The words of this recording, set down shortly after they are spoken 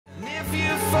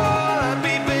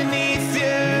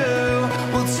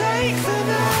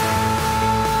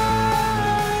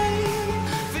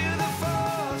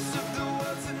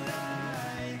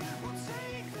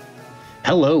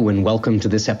and welcome to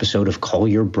this episode of Call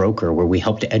Your Broker, where we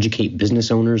help to educate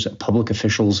business owners, public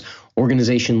officials,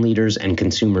 organization leaders, and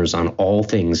consumers on all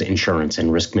things insurance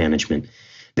and risk management.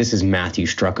 This is Matthew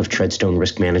Struck of Treadstone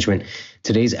Risk Management.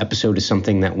 Today's episode is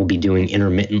something that we'll be doing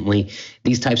intermittently.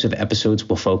 These types of episodes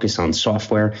will focus on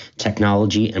software,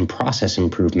 technology, and process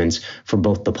improvements for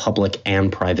both the public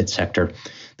and private sector.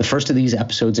 The first of these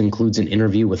episodes includes an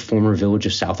interview with former Village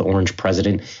of South Orange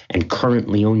President and current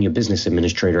Leonia Business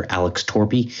Administrator Alex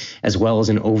Torpey, as well as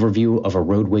an overview of a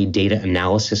roadway data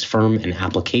analysis firm and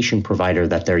application provider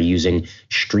that they're using,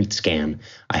 StreetScan.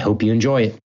 I hope you enjoy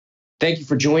it. Thank you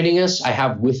for joining us. I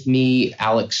have with me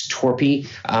Alex Torpey.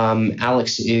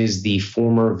 Alex is the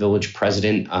former village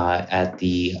president at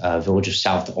the Village of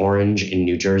South Orange in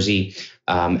New Jersey.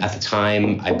 At the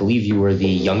time, I believe you were the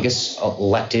youngest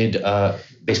elected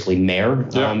basically mayor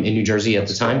in New Jersey at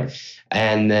the time.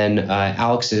 And then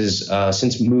Alex has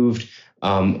since moved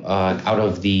out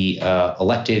of the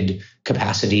elected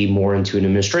capacity more into an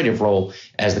administrative role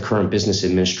as the current business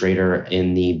administrator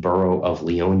in the borough of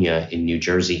Leonia in New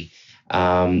Jersey.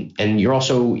 And you have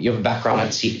a background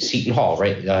at Seton Hall,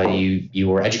 right? You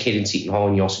were educated in Seton Hall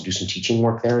and you also do some teaching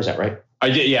work there. Is that right? I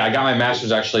did. Yeah. I got my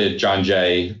master's actually at John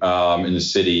Jay in the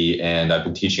city, and I've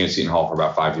been teaching at Seton Hall for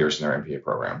about 5 years in their MPA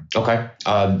program. Okay.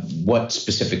 What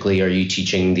specifically are you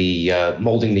teaching the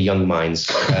molding the young minds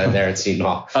there at Seton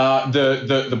Hall?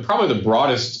 The probably the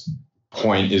broadest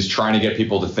point is trying to get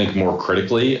people to think more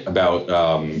critically about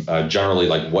generally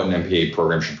like what an MPA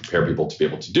program should prepare people to be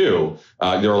able to do.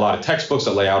 There are a lot of textbooks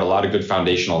that lay out a lot of good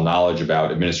foundational knowledge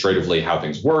about administratively how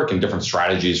things work and different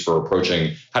strategies for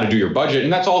approaching how to do your budget.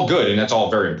 And that's all good and that's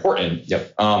all very important.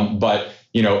 Yep. But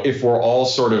if we're all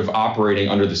sort of operating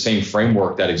under the same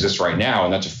framework that exists right now,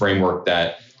 and that's a framework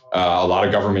that a lot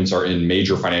of governments are in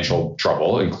major financial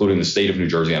trouble, including the state of New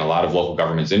Jersey and a lot of local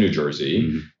governments in New Jersey.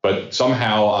 Mm-hmm. But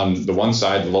somehow on the one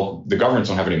side, the governments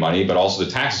don't have any money, but also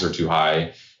the taxes are too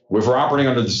high. If we're operating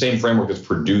under the same framework that's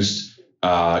produced,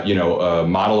 a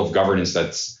model of governance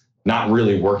that's not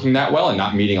really working that well and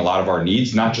not meeting a lot of our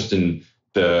needs, not just in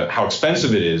how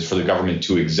expensive it is for the government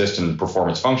to exist and perform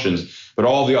its functions, but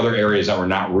all the other areas that we're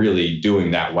not really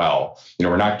doing that well.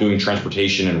 We're not doing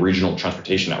transportation and regional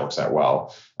transportation networks that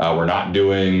well. We're not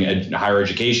doing higher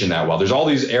education that well. There's all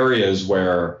these areas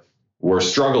where we're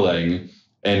struggling,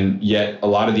 and yet a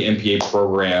lot of the MPA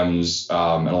programs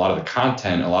and a lot of the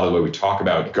content, a lot of the way we talk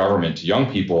about government to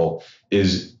young people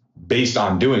is based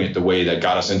on doing it the way that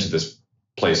got us into this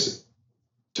place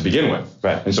to begin with.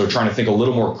 Right. And so trying to think a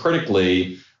little more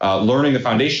critically, learning the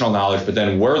foundational knowledge, but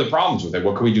then where are the problems with it?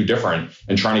 What can we do different?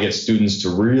 And trying to get students to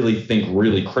really think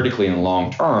really critically and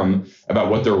long term about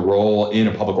what their role in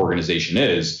a public organization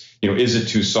is. Is it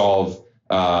to solve,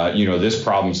 this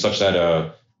problem such that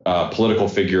a political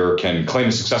figure can claim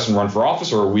a success and run for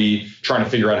office, or are we trying to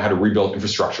figure out how to rebuild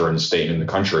infrastructure in the state and in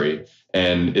the country?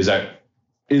 And is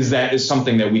that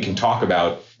something that we can talk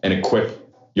about and equip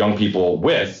young people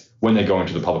with when they go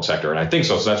into the public sector? And I think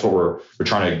so. So that's what we're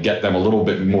trying to get them a little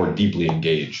bit more deeply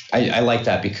engaged. I like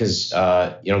that because,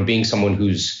 being someone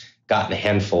who's gotten a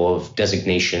handful of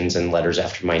designations and letters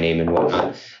after my name and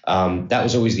whatnot, that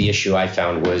was always the issue I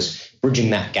found was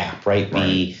bridging that gap, right?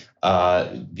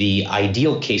 The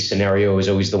ideal case scenario is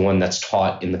always the one that's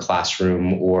taught in the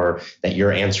classroom or that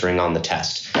you're answering on the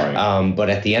test. Right.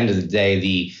 But at the end of the day,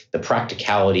 the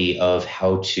practicality of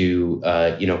how to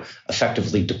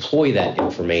effectively deploy that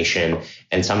information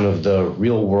and some of the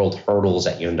real world hurdles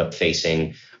that you end up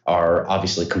facing are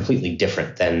obviously completely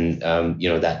different than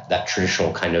that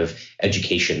traditional kind of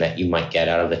education that you might get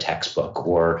out of the textbook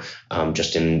or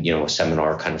just in a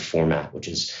seminar kind of format, which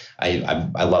is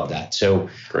I love that. So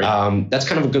that's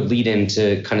kind of a good lead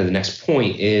into kind of the next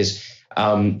point is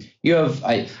you have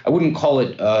I wouldn't call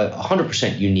it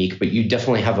 100% unique, but you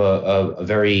definitely have a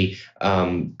very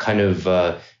very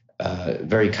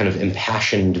kind of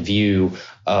impassioned view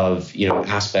of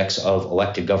aspects of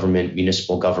elected government,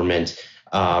 municipal government.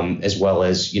 As well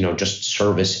as, just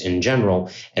service in general.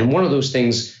 And one of those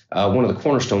things, one of the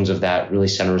cornerstones of that really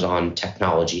centers on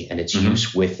technology and its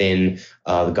use within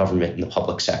the government and the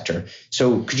public sector.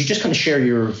 So could you just kind of share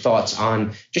your thoughts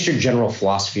on just your general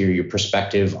philosophy or your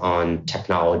perspective on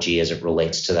technology as it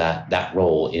relates to that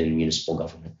role in municipal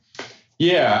government?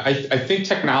 Yeah, I think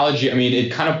technology,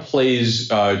 it kind of plays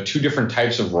two different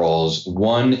types of roles.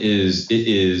 One is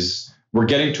we're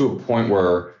getting to a point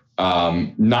where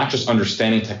not just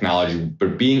understanding technology,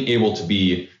 but being able to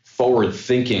be forward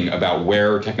thinking about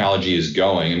where technology is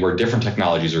going and where different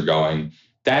technologies are going.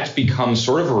 That's become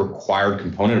sort of a required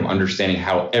component of understanding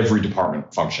how every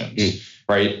department functions,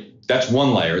 right? That's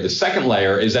one layer. The second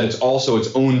layer is that it's also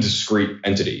its own discrete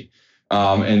entity.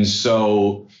 And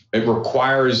so it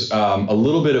requires a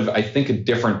little bit of, I think, a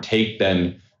different take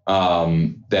than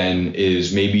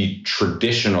is maybe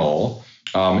traditional,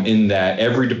 in that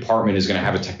every department is going to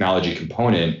have a technology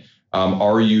component.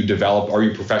 Are you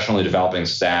professionally developing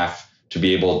staff to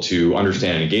be able to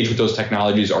understand and engage with those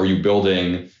technologies? Are you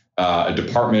building a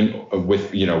department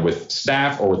with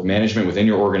staff or with management within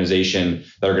your organization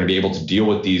that are going to be able to deal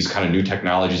with these kind of new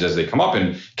technologies as they come up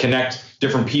and connect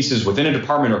different pieces within a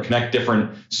department, or connect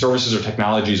different services or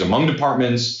technologies among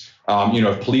departments?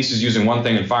 If police is using one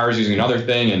thing and fire is using another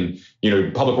thing,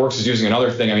 and public works is using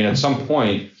another thing. I mean, at some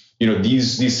point,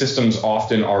 these systems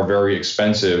often are very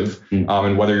expensive,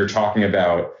 and whether you're talking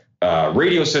about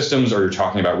radio systems, or you're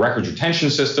talking about records retention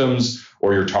systems,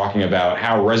 or you're talking about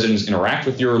how residents interact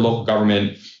with your local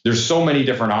government, there's so many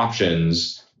different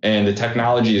options, and the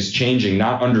technology is changing.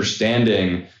 Not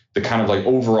understanding the kind of like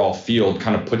overall field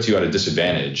kind of puts you at a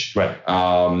disadvantage. Right.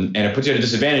 And it puts you at a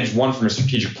disadvantage, one, from a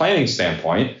strategic planning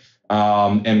standpoint,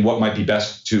 and what might be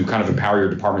best to kind of empower your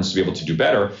departments to be able to do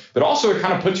better. But also it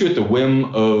kind of puts you at the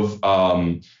whim of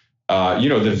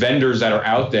the vendors that are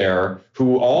out there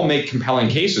who all make compelling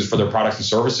cases for their products and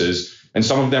services. And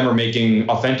some of them are making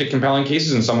authentic, compelling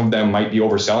cases, and some of them might be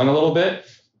overselling a little bit.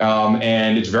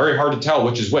 And it's very hard to tell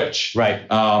which is which. Right.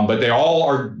 But they all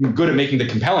are good at making the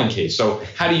compelling case. So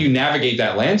how do you navigate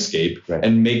that landscape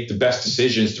and make the best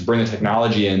decisions to bring the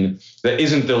technology in that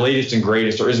isn't the latest and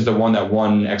greatest, or isn't the one that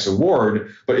won X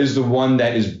award, but is the one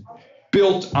that is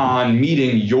built on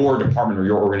meeting your department or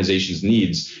your organization's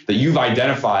needs, that you've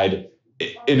identified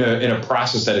in a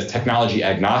process that is technology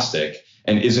agnostic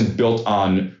and isn't built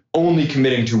on only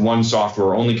committing to one software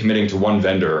or only committing to one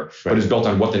vendor, but is built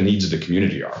on what the needs of the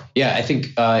community are. Yeah, I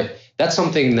think that's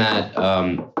something that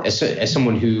as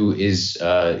someone who is,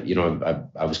 I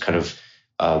was kind of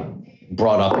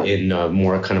brought up in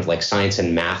more kind of like science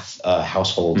and math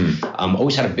household.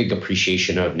 Always had a big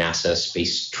appreciation of NASA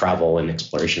space travel and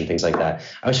exploration, things like that.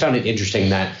 I always found it interesting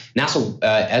that NASA,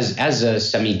 as a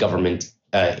semi-government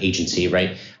agency,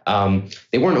 right?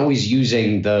 They weren't always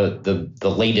using the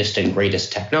latest and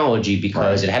greatest technology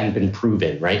because it hadn't been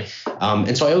proven, right?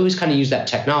 And so I always kind of use that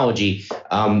technology,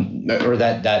 or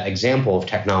that example of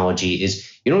technology is,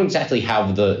 you don't exactly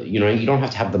have you don't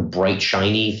have to have the bright,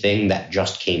 shiny thing that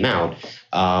just came out,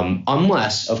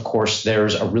 unless, of course,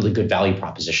 there's a really good value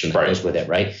proposition that goes with it,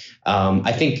 right?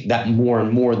 I think that more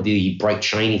and more the bright,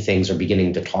 shiny things are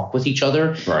beginning to talk with each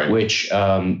other, which,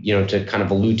 to kind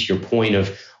of allude to your point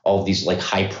of all of these like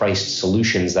high-priced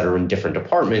solutions that are in different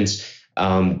departments,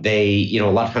 they, a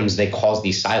lot of times they cause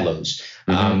these silos,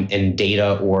 and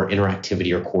data or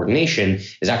interactivity or coordination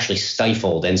is actually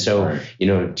stifled. And so,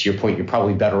 to your point, you're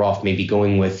probably better off maybe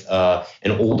going with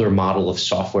an older model of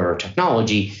software or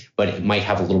technology, but it might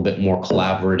have a little bit more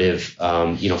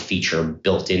collaborative, feature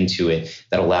built into it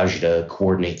that allows you to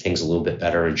coordinate things a little bit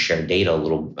better and share data a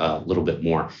little bit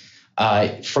more.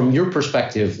 From your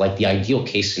perspective, like the ideal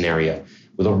case scenario,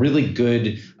 with a really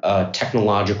good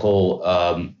technological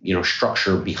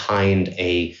structure behind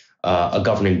a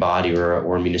governing body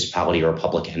or a municipality or a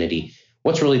public entity,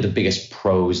 what's really the biggest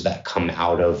pros that come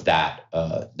out of that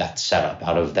setup,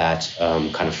 out of that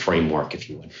kind of framework, if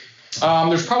you would?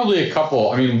 There's probably a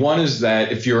couple. I mean, one is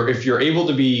that if you're able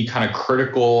to be kind of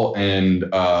critical and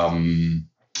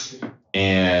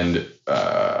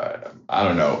I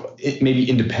don't know, maybe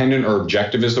independent or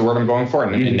objective is the word I'm going for,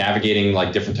 and navigating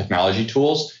like different technology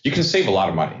tools, you can save a lot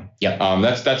of money. Yeah.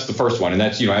 That's the first one. And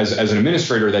that's, as an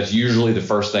administrator, that's usually the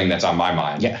first thing that's on my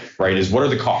mind. Yeah. Right. Is what are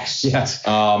the costs? Yes.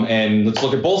 And let's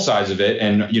look at both sides of it.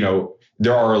 And,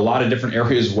 there are a lot of different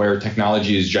areas where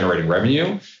technology is generating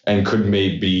revenue and could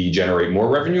maybe generate more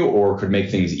revenue, or could make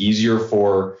things easier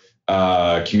for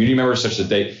community members, such that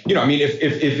they,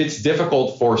 if it's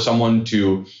difficult for someone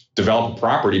to develop a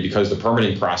property because the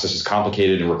permitting process is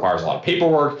complicated and requires a lot of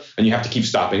paperwork, and you have to keep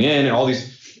stopping in and all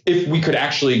these, if we could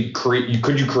actually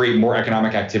could you create more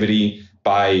economic activity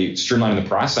by streamlining the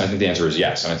process? I think the answer is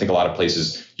yes. And I think a lot of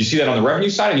places, you see that on the revenue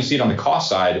side and you see it on the cost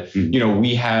side.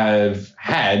 We have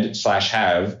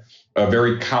have a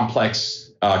very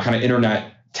complex kind of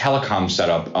internet telecom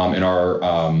setup in our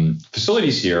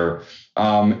facilities here.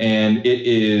 And it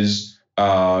is,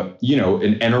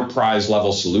 an enterprise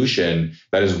level solution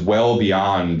that is well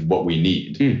beyond what we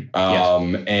need.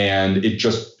 And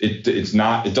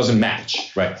it doesn't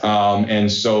match. Right.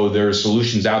 And so there's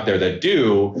solutions out there that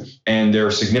do, and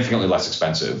they're significantly less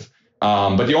expensive.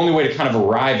 But the only way to kind of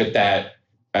arrive at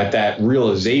that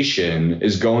realization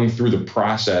is going through the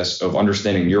process of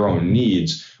understanding your own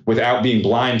needs, without being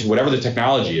blind to whatever the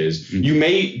technology is. You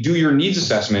may do your needs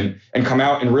assessment and come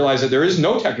out and realize that there is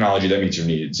no technology that meets your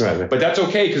needs. Right. But that's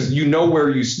okay, because you know where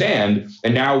you stand.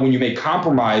 And now when you make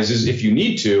compromises, if you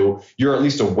need to, you're at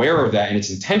least aware of that, and it's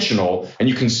intentional. And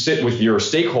you can sit with your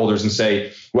stakeholders and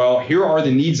say, well, here are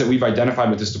the needs that we've identified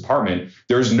with this department.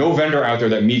 There's no vendor out there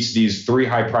that meets these 3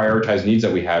 high prioritized needs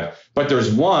that we have, but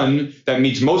there's one that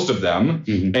meets most of them.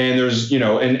 And there's,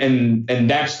 and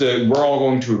that's we're all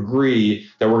going to agree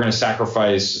that we're going to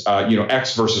sacrifice,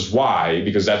 X versus Y,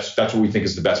 because that's what we think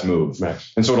is the best move. Right.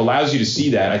 And so it allows you to see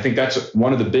that. I think that's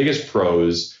one of the biggest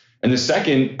pros. And the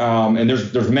second, and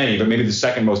there's many, but maybe the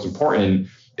second most important,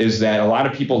 is that a lot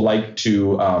of people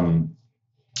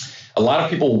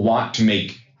want to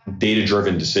make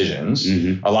data-driven decisions.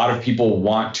 A lot of people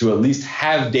want to at least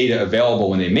have data available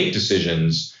when they make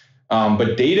decisions.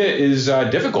 But data is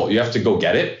difficult. You have to go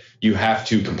get it. You have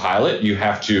to compile it. You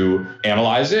have to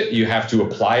analyze it. You have to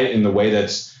apply it in the way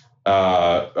that's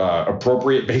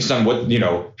appropriate based on what,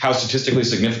 how statistically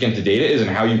significant the data is and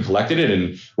how you collected it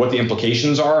and what the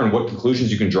implications are and what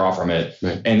conclusions you can draw from it.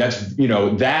 Right. And that's,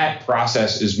 that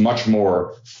process is much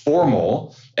more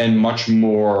formal and much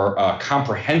more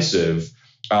comprehensive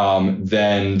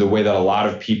than the way that a lot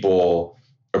of people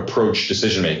approach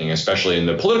decision making, especially in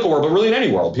the political world, but really in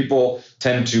any world. People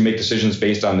tend to make decisions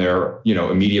based on their,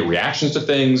 immediate reactions to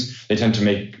things. They tend to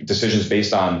make decisions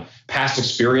based on past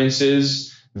experiences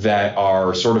that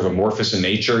are sort of amorphous in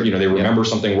nature. They remember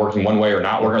something working one way or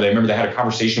not working, or they remember they had a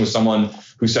conversation with someone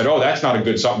who said, oh, that's not a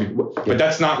good something, but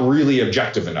that's not really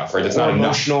objective enough, right? That's not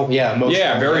emotional. Enough. Yeah, emotional.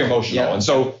 Yeah, very emotional. Yeah. And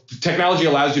so technology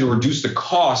allows you to reduce the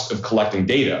cost of collecting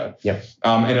data. Yep.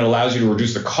 And it allows you to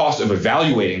reduce the cost of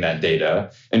evaluating that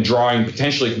data and drawing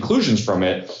potentially conclusions from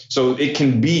it. So it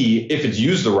can be, if it's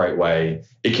used the right way,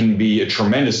 it can be a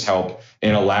tremendous help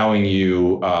in allowing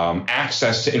you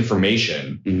access to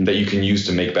information that you can use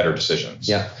to make better decisions.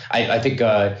 Yeah, I think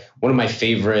one of my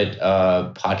favorite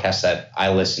podcasts that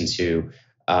I listen to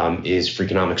is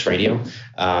Freakonomics Radio.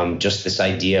 Just this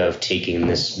idea of taking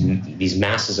these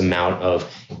massive amount of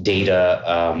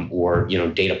data or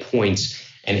data points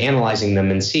and analyzing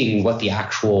them and seeing what the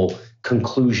actual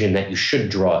conclusion that you should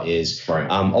draw is. Right.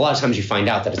 A lot of times you find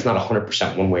out that it's not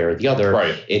 100% one way or the other.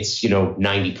 Right. It's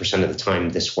 90% of the time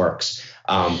this works.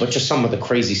 But just some of the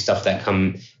crazy stuff that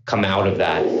come out of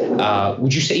that.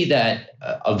 Would you say that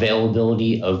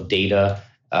availability of data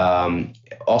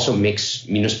also makes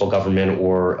municipal government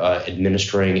or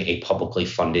administering a publicly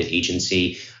funded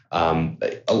agency a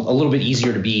little bit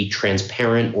easier to be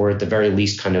transparent, or at the very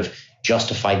least kind of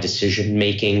justify decision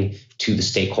making to the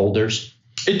stakeholders?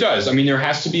 It does. I mean, there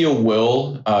has to be a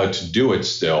will to do it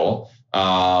still.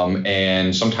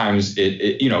 And sometimes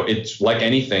it's like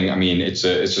anything. I mean, it's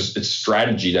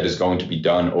strategy that is going to be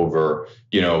done over,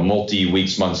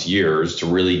 multi-weeks, months, years to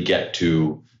really get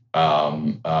to,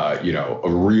 a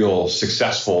real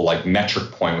successful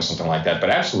metric point with something like that. But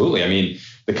absolutely. I mean,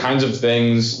 the kinds of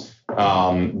things,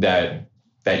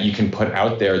 that you can put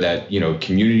out there that,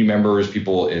 community members,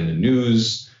 people in the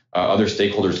news, other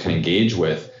stakeholders can engage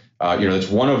with. That's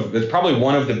probably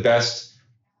one of the best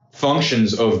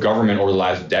functions of government over the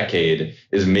last decade,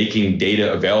 is making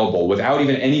data available without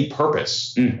even any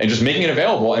purpose and just making it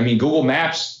available. I mean, Google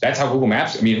Maps, that's how Google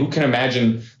Maps, I mean, who can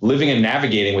imagine living and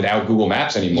navigating without Google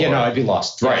Maps anymore? Yeah, no, I'd be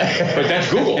lost. Right. But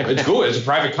that's Google. It's Google. It's a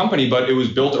private company, but it was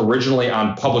built originally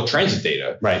on public transit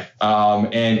data. Right.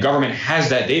 And government has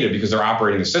that data because they're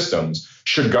operating the systems.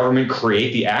 Should government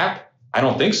create the app? I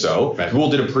don't think so. Right. Google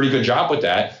did a pretty good job with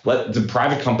that. Let the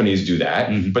private companies do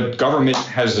that. But government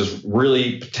has this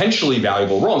really potentially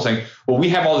valuable role in saying, well, we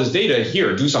have all this data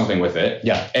here, do something with it.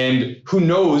 Yeah. And who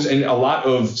knows? And a lot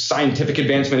of scientific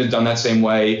advancement is done that same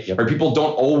way. Yep. Or people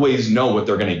don't always know what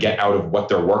they're going to get out of what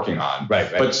they're working on. Right.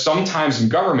 But sometimes in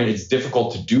government, it's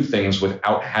difficult to do things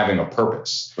without having a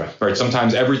purpose. Right.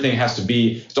 Sometimes everything has to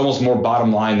be, it's almost more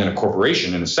bottom line than a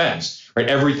corporation in a sense. Right,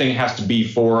 everything has to be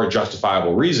for a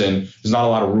justifiable reason. There's not a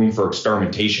lot of room for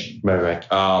experimentation. Right.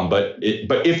 But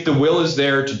if the will is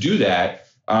there to do that,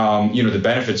 the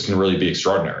benefits can really be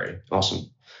extraordinary.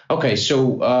 Awesome. Okay,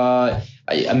 so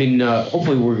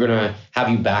hopefully we're going to have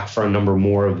you back for a number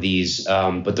more of these.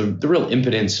 But the real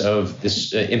impetus of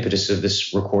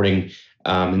this recording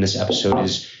in this episode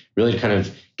is really to kind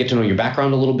of get to know your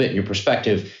background a little bit and your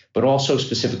perspective, but also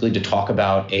specifically to talk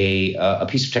about a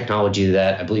piece of technology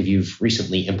that I believe you've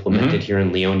recently implemented here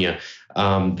in Leonia.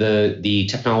 The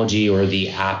technology or the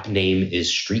app name is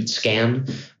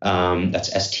StreetScan. That's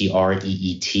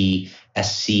STREET.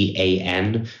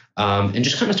 SCAN, and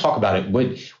just kind of talk about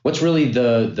it. What's really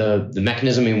the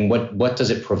mechanism, and what does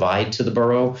it provide to the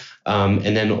borough?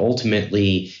 And then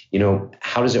ultimately,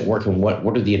 how does it work, and what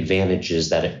are the advantages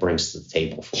that it brings to the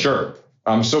table for Sure.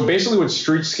 So basically what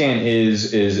StreetScan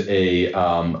is a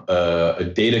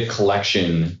data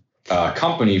collection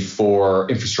company for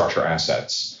infrastructure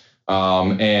assets.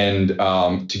 And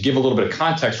to give a little bit of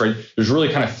context, right, there's really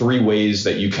kind of three ways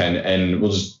that you can, and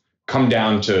we'll just come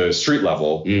down to street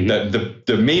level. That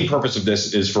the main purpose of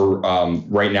this is for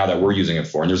right now that we're using it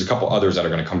for, and there's a couple others that are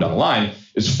going to come down the line,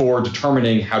 is for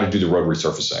determining how to do the road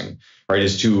resurfacing, right,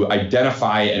 is to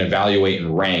identify and evaluate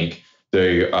and rank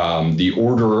the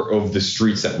order of the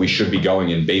streets that we should be going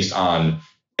in based on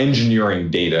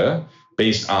engineering data,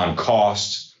 based on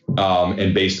cost,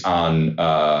 and based on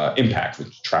impact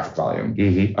with traffic volume.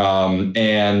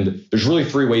 And there's really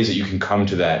three ways that you can come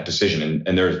to that decision.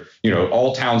 And there's,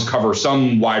 all towns cover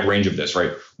some wide range of this,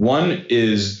 right? One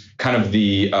is kind of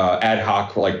the ad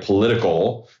hoc, like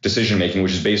political decision making,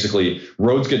 which is basically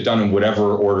roads get done in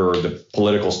whatever order the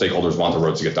political stakeholders want the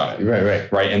roads to get done in.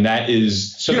 Right. And that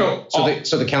is, so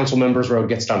the council member's road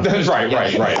gets done. That's right.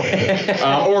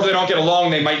 Or if they don't get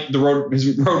along,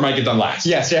 his road might get done last.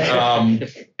 Yes.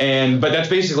 But that's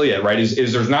basically it, right?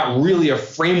 Is there's not really a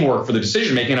framework for the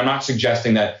decision making. I'm not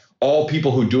suggesting that all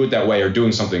people who do it that way are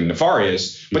doing something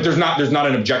nefarious, but there's not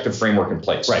an objective framework in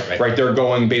place. Right. They're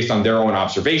going based on their own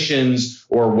observations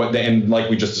or and like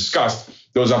we just discussed,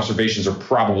 those observations are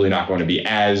probably not going to be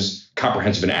as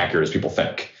comprehensive and accurate as people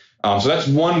think. So that's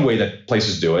one way that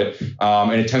places do it.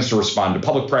 And it tends to respond to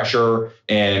public pressure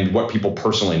and what people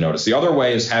personally notice. The other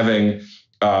way is having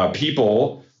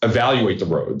people evaluate the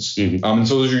roads. And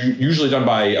so those are usually done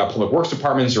by public works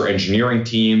departments or engineering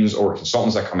teams or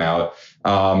consultants that come out.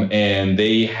 And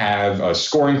they have a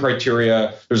scoring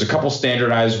criteria. There's a couple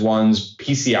standardized ones.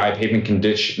 PCI, pavement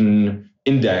condition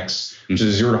index, which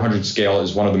is a 0 to 100 scale,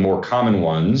 is one of the more common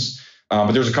ones.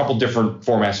 But there's a couple different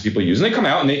formats that people use. And they come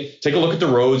out and they take a look at the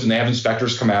roads, and they have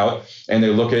inspectors come out and they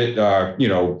look at,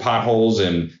 potholes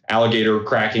and alligator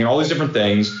cracking and all these different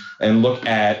things, and look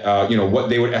at, what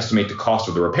they would estimate the cost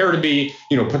of the repair to be,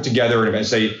 put together and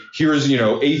say, here's,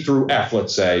 A through F,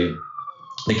 let's say,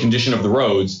 the condition of the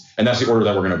roads, and that's the order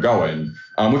that we're going to go in,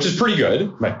 which is pretty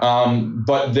good. Right.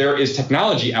 But there is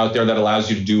technology out there that allows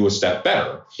you to do a step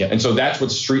better. Yeah. And so that's what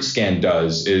StreetScan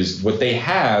does. Is what they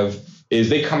have is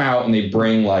they come out and they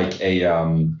bring like a,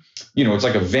 it's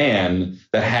like a van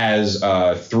that has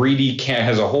 3D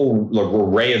has a whole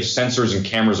array of sensors and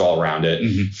cameras all around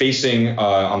it, facing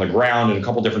on the ground in a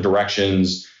couple different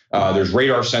directions. There's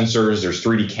radar sensors. There's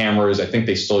 3D cameras. I think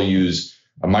they still use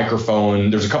a microphone.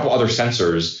 There's a couple other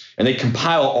sensors, and they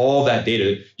compile all that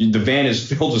data. The van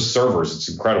is filled with servers. It's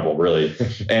incredible, really.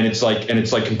 And it's like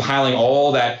compiling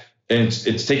all that, and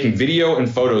it's taking video and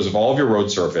photos of all of your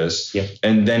road surface,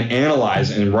 and then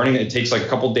analyze and running it. It takes like a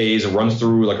couple days. It runs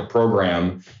through like a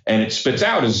program, and it spits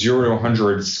out a 0 to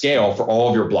 100 scale for all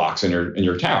of your blocks in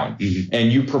your town.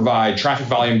 And you provide traffic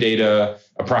volume data,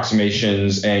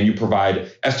 approximations, and you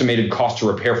provide estimated cost to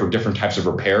repair for different types of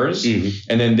repairs.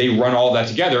 And then they run all that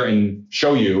together and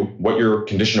show you what your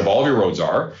condition of all of your roads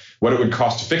are, what it would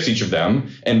cost to fix each of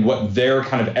them, and what their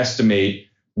kind of estimate,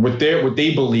 what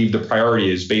they believe the priority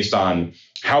is based on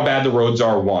how bad the roads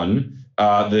are, one,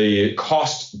 the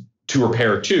cost to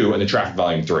repair, two, and the traffic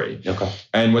volume, three. Okay.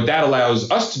 And what that allows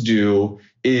us to do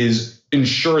is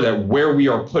ensure that where we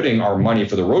are putting our money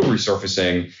for the road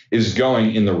resurfacing is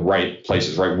going in the right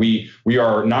places, right? We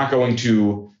are not going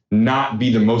to not be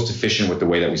the most efficient with the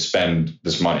way that we spend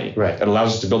this money. Right. It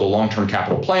allows us to build a long-term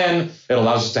capital plan. It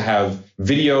allows us to have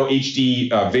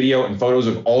HD video and photos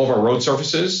of all of our road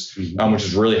surfaces, which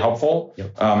is really helpful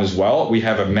as well. We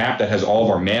have a map that has all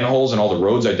of our manholes and all the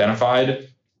roads identified.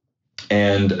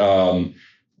 And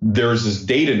there's this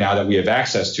data now that we have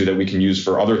access to that we can use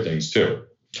for other things too.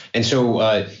 And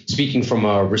so speaking from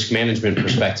a risk management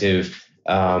perspective,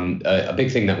 a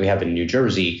big thing that we have in New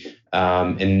Jersey,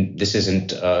 and this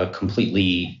isn't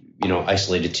completely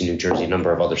isolated to New Jersey, a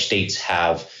number of other states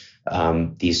have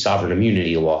these sovereign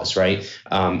immunity laws, right?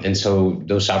 And so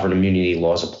those sovereign immunity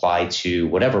laws apply to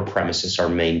whatever premises are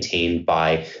maintained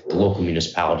by the local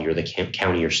municipality or the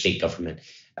county or state government.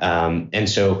 And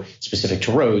so specific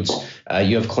to roads,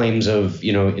 you have claims of,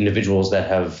 individuals that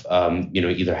have,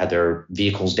 either had their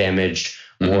vehicles damaged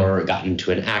or gotten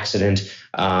into an accident.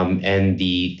 And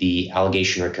the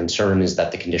allegation or concern is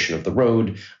that the condition of the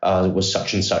road was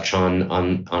such and such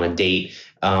on a date.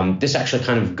 This actually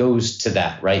kind of goes to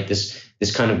that, right?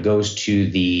 This kind of goes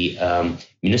to the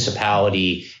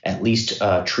municipality at least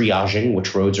triaging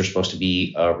which roads are supposed to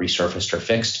be resurfaced or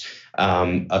fixed.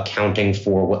 accounting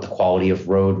for what the quality of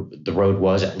the road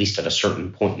was, at least at a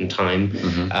certain point in time.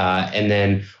 And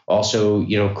then also,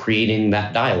 creating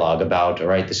that dialogue about, all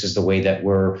right, this is the way that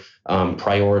we're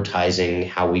prioritizing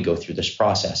how we go through this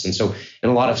process. And so in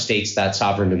a lot of states, that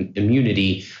sovereign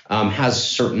immunity has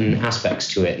certain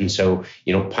aspects to it. And so,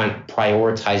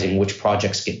 prioritizing which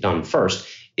projects get done first,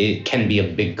 it can be a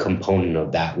big component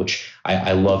of that, which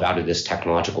I love out of this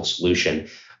technological solution.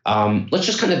 Let's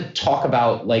just kind of talk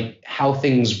about like how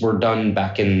things were done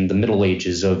back in the Middle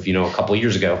Ages of, a couple of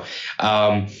years ago.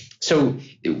 So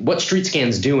what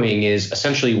StreetScan's doing is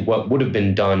essentially what would have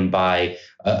been done by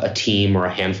a team or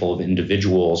a handful of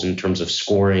individuals in terms of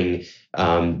scoring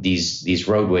these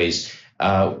roadways.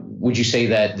 Would you say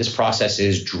that this process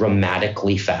is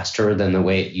dramatically faster than the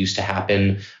way it used to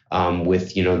happen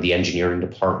with, the engineering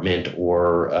department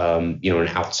or, an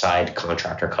outside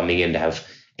contractor coming in to have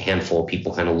a handful of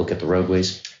people kind of look at the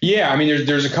roadways? Yeah, I mean,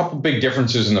 there's a couple big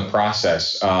differences in the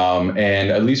process. And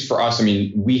at least for us, I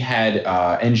mean, we had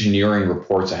engineering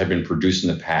reports that had been produced in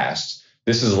the past.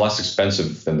 This is less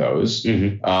expensive than those.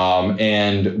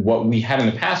 And what we had in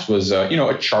the past was,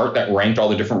 a chart that ranked all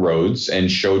the different roads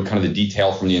and showed kind of the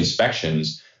detail from the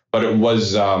inspections. But it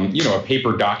was, a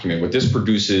paper document. What this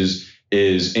produces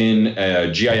is in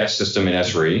a GIS system in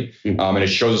Esri, and it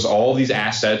shows us all these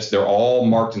assets. They're all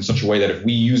marked in such a way that if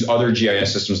we use other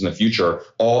GIS systems in the future,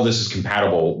 all this is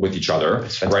compatible with each other,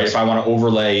 right? If I want to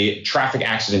overlay traffic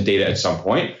accident data at some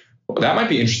point, that might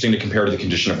be interesting to compare to the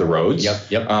condition of the roads.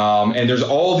 And there's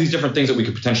all these different things that we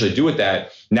could potentially do with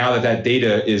that now that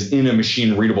data is in a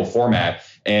machine readable format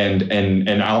and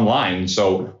online.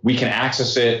 So we can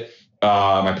access it.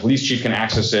 My police chief can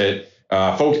access it.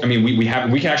 Folks, I mean, we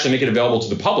can actually make it available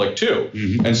to the public too.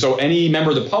 And so any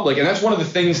member of the public, and that's one of the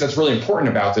things that's really important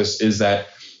about this, is that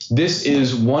this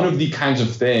is one of the kinds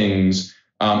of things.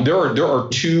 There are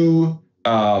two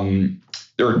kind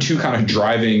of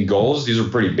driving goals. These are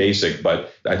pretty basic,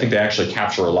 but I think they actually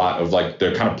capture a lot of like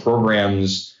the kind of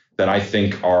programs that I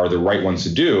think are the right ones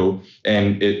to do.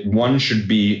 And one should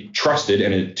be trusted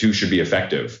and two should be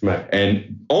effective. Right.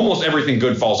 And almost everything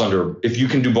good falls under, if you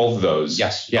can do both of those.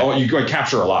 Yes. Yeah. You can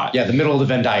capture a lot. Yeah. The middle of the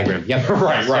Venn diagram. Yep.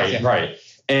 Right.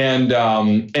 And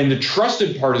the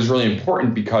trusted part is really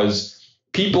important because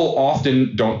people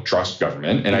often don't trust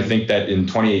government. And I think that in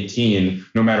 2018,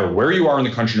 no matter where you are in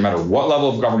the country, no matter what level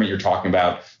of government you're talking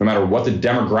about, no matter what the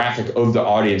demographic of the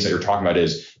audience that you're talking about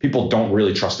is, people don't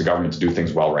really trust the government to do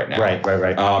things well right now. Right.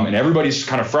 And everybody's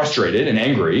kind of frustrated and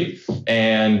angry,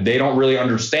 and they don't really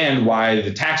understand why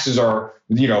the taxes are,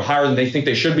 higher than they think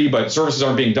they should be, but services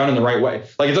aren't being done in the right way.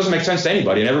 Like, it doesn't make sense to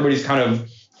anybody, and everybody's kind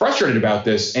of frustrated about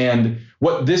this. And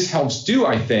what this helps do,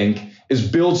 I think, is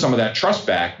build some of that trust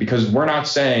back, because we're not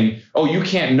saying, oh, you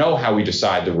can't know how we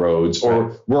decide the roads,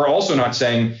 or we're also not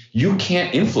saying you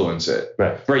can't influence it.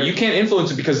 Right. You can't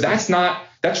influence it because that's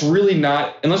really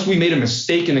not, unless we made a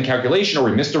mistake in the calculation or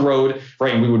we missed a road,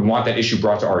 right? And we would want that issue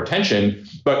brought to our attention.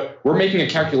 But we're making a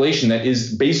calculation that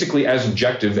is basically as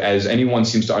objective as anyone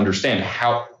seems to understand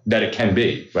how that it can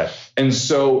be. Right. And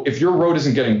so if your road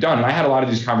isn't getting done, and I had a lot of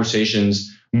these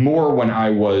conversations more when I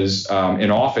was in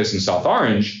office in South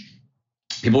Orange,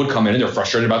 people would come in and they're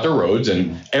frustrated about their roads,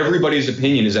 and everybody's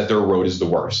opinion is that their road is the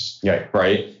worst.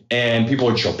 Right. And people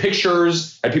would show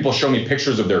pictures, and people show me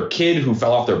pictures of their kid who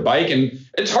fell off their bike. And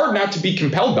it's hard not to be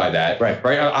compelled by that. Right.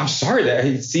 I'm sorry that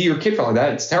I see your kid fell like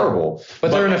that. It's terrible.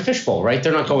 But they're in a fishbowl, right?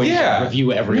 They're not going to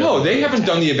review every. No, they haven't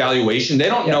done the evaluation. They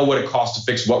don't know what it costs to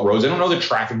fix what roads. They don't know the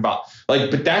traffic about.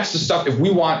 But that's the stuff. If we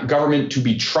want government to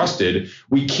be trusted,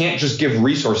 we can't just give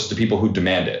resources to people who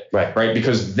demand it. Right.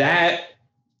 Because that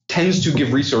tends to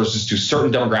give resources to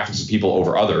certain demographics of people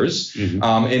over others.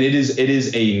 And it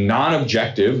is a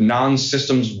non-objective,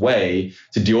 non-systems way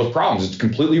to deal with problems. It's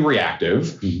completely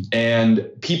reactive, and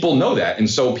people know that. And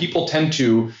so people tend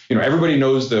to, everybody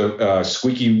knows the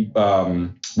squeaky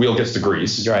wheel gets the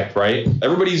grease, right?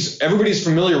 Everybody's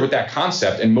familiar with that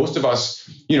concept. And most of us,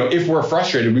 if we're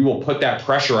frustrated, we will put that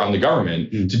pressure on the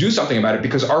government to do something about it,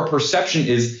 because our perception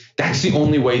is that's the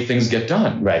only way things get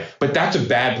done. Right. But that's a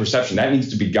bad perception. That needs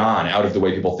to be gone out of the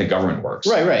way people think government works.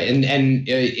 Right. And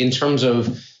in terms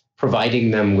of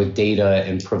providing them with data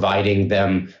and providing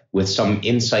them with some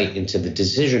insight into the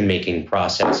decision-making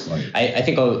process, I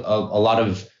think a lot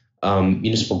of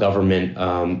municipal government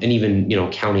and even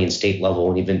county and state level,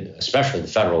 and even especially the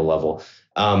federal level,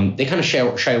 they kind of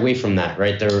shy away from that,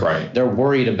 right? They're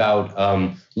worried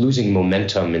about losing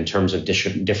momentum in terms of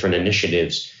different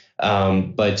initiatives.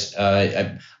 But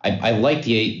I like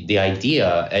the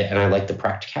idea, and I like the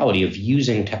practicality of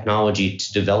using technology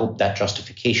to develop that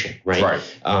justification, right?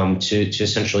 To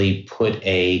essentially put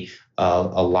a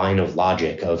a line of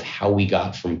logic of how we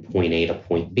got from point A to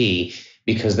point B.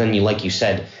 Because then like you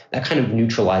said, that kind of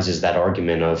neutralizes that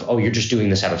argument of, oh, you're just doing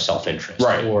this out of self-interest.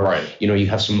 Right, or, right. you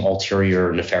have some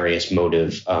ulterior nefarious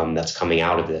motive that's coming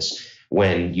out of this.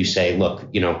 When you say,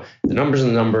 look, the numbers are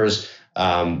the numbers,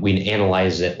 we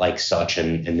analyze it like such,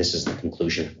 and this is the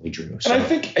conclusion we drew. So, and I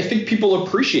think people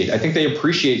appreciate it. I think they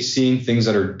appreciate seeing things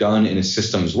that are done in a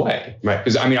systems way. Right.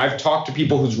 Because I've talked to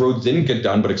people whose roads didn't get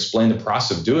done, but explained the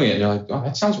process of doing it, and they're like, oh,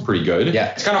 that sounds pretty good.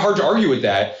 Yeah. It's kind of hard to argue with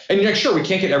that. And sure, we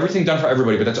can't get everything done for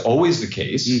everybody, but that's always the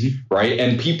case, right?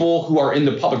 And people who are in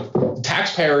the public,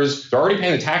 taxpayers, they're already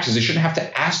paying the taxes. They shouldn't have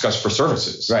to ask us for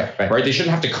services. Right. They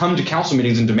shouldn't have to come to council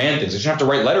meetings and demand things. They shouldn't have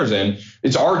to write letters in.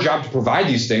 It's our job to provide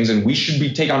these things, and we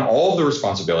should take on all of the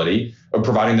responsibility of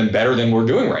providing them better than we're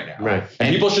doing right now. Right.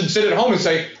 And people should sit at home and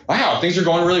say, wow, things are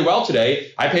going really well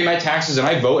today. I pay my taxes and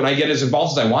I vote and I get as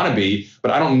involved as I want to be,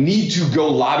 but I don't need to go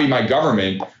lobby my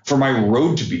government for my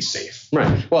road to be safe.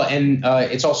 Right. Well, and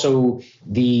it's also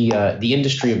the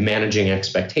industry of managing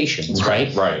expectations,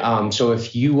 right? Right. So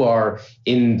if you are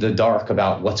in the dark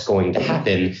about what's going to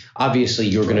happen, obviously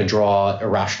you're going to draw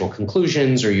irrational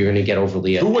conclusions, or you're going to get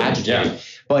overly agitated. Yeah.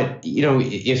 But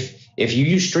if you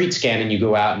use Street Scan and you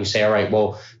go out and you say, all right,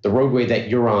 well, the roadway that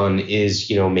you're on is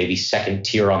maybe second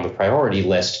tier on the priority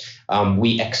list.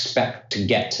 We expect to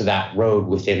get to that road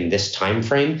within this time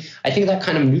frame. I think that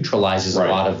kind of neutralizes a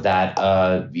lot of that,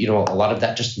 a lot of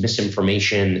that just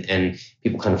misinformation and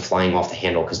people kind of flying off the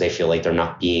handle because they feel like they're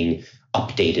not being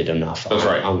updated enough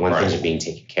on when things are being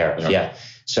taken care of. Yeah.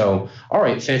 So, all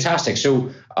right, fantastic.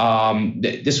 So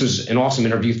this was an awesome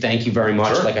interview. Thank you very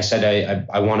much. Sure. Like I said,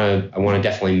 I want to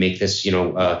definitely make this,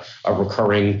 a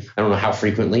recurring, I don't know how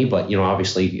frequently, but,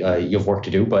 obviously you have work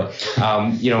to do, but,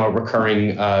 a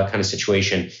recurring kind of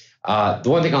situation. The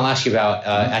one thing I'll ask you about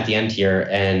at the end here,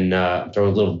 and throw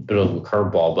a little bit of a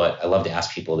curveball, but I love to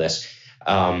ask people this.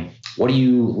 What are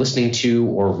you listening to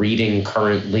or reading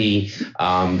currently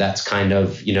that's kind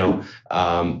of,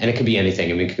 and it could be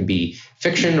anything. It could be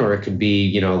fiction, or it could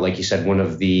be, like you said, one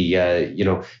of the,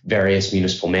 various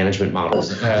municipal management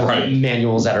models,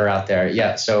 manuals that are out there.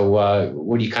 Yeah. So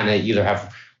what do you kind of either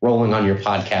have rolling on your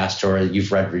podcast or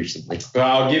you've read recently?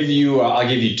 Well, I'll give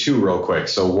you two real quick.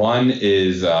 So one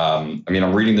is, I'm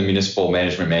reading the municipal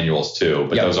management manuals too,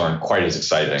 but those aren't quite as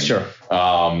exciting. Sure.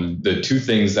 The two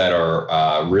things that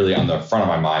are really on the front of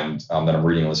my mind that I'm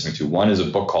reading and listening to, one is a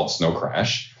book called Snow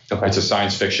Crash. Okay. It's a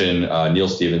science fiction, Neil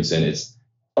Stephenson. It's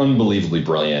unbelievably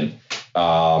brilliant.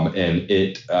 And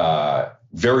it,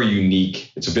 very unique.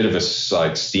 It's a bit of a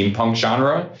steampunk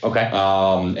genre. Okay.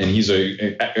 And he's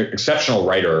an exceptional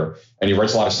writer, and he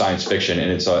writes a lot of science fiction,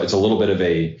 and it's a little bit of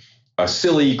a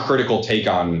silly, critical take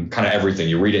on kind of everything.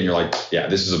 You read it and you're like, yeah,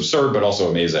 this is absurd, but also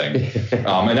amazing.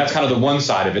 And that's kind of the one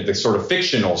side of it, the sort of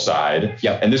fictional side.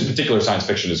 Yeah. And this particular science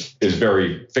fiction is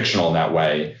very fictional in that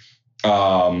way,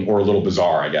 or a little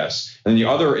bizarre, I guess. And the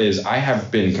other is I have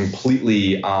been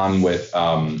completely on with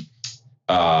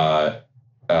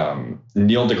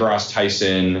Neil deGrasse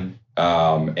Tyson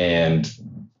and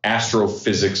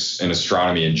astrophysics and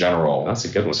astronomy in general. That's a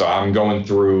good one. So I'm going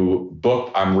through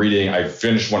I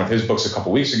finished one of his books a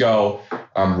couple weeks ago.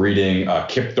 I'm reading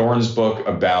Kip Thorne's book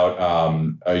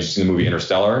about, you've seen the movie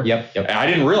Interstellar. Yep. And I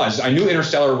didn't realize, I knew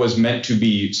Interstellar was meant to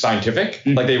be scientific,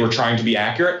 like they were trying to be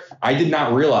accurate. I did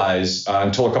not realize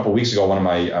until a couple weeks ago, one of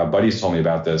my buddies told me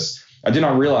about this. I did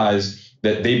not realize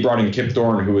that they brought in Kip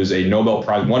Thorne, who is a Nobel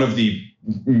Prize, one of the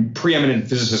preeminent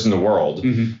physicists in the world,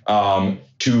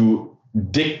 to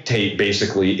dictate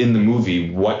basically in the movie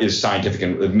what is scientific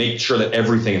and make sure that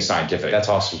everything is scientific. That's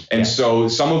awesome. And so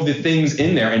some of the things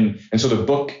in there, and so the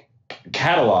book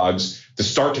catalogs the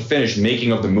start to finish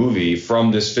making of the movie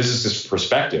from this physicist's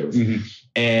perspective.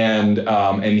 And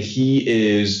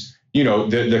he is,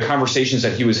 the conversations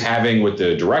that he was having with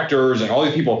the directors and all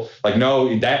these people, like,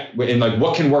 no, that, and like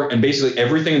what can work, and basically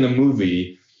everything in the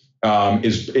movie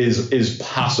is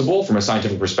possible from a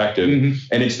scientific perspective,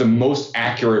 and it's the most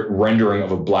accurate rendering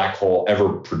of a black hole ever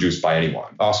produced by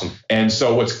anyone. Awesome. And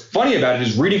so what's funny about it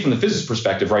is reading from the physicist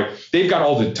perspective, right? They've got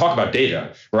all the talk about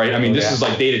data, right? I mean, this is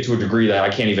like data to a degree that I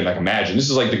can't even imagine.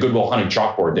 This is like the Good Will Hunting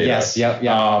chalkboard data. Yes.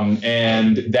 Yeah.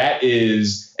 And that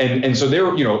is, and so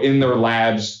they're, in their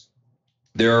labs,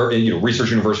 they're in,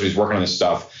 research universities working on this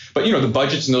stuff. But, the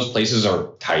budgets in those places are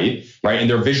tight, right? And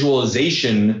their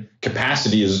visualization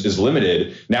capacity is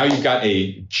limited. Now you've got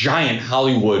a giant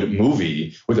Hollywood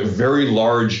movie with a very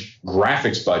large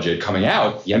graphics budget coming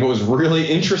out. And what was really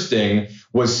interesting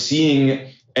was seeing,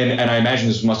 and I imagine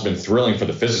this must have been thrilling for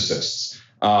the physicists,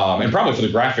 and probably for the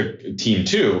graphic team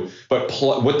too, but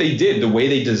what they did, the way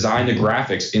they designed the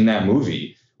graphics in that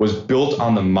movie was built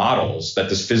on the models that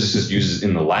this physicist uses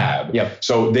in the lab. Yep.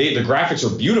 So the graphics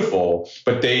are beautiful,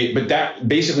 but that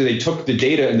basically they took the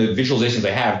data and the visualizations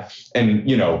they have and,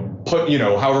 put,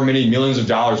 however many millions of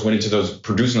dollars went into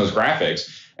producing those graphics.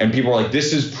 And people are like,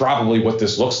 this is probably what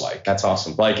this looks like. That's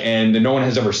awesome. And no one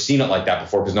has ever seen it like that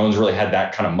before because no one's really had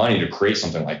that kind of money to create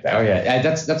something like that. Oh yeah,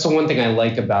 that's the one thing I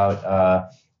like about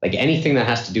anything that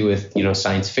has to do with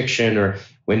science fiction, or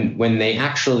when they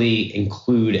actually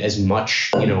include as much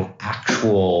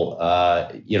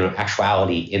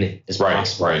actuality in it as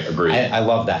possible. Right. Agreed. I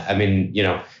love that. I mean,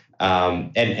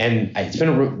 and it's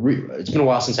been a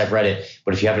while since I've read it,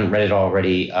 but if you haven't read it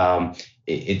already,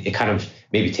 it kind of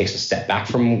maybe takes a step back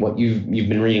from what you've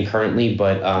been reading currently.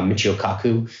 But Michio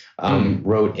Kaku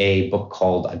wrote a book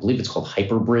called, I believe it's called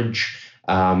Hyperbridge,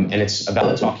 and it's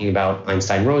about talking about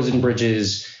Einstein-Rosen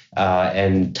bridges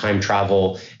and time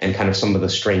travel and kind of some of the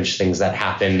strange things that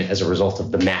happen as a result of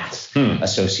the math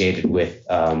associated with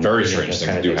very strange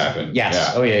things do happen. Yes.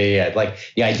 Yeah. Oh yeah. Like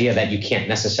the idea that you can't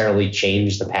necessarily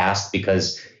change the past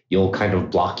because you'll kind of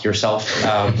block yourself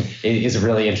is a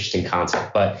really interesting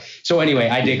concept. But so anyway,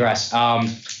 I digress.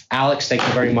 Alex, thank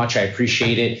you very much. I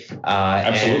appreciate it.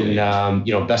 Absolutely.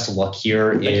 And best of luck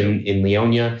here in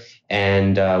Leonia.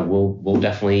 And we'll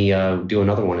definitely do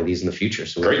another one of these in the future.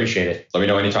 So we appreciate it. Let me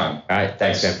know anytime. All right.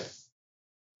 Thanks, man.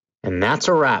 And that's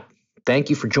a wrap. Thank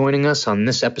you for joining us on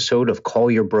this episode of Call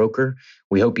Your Broker.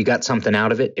 We hope you got something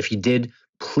out of it. If you did,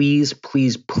 please,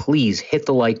 please, please hit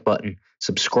the like button,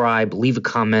 subscribe, leave a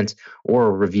comment or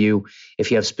a review. If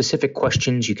you have specific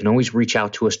questions, you can always reach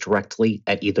out to us directly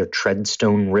at either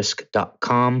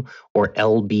treadstonerisk.com or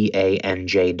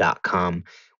lbanj.com.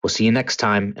 We'll see you next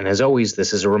time. And as always,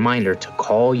 this is a reminder to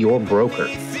call your broker.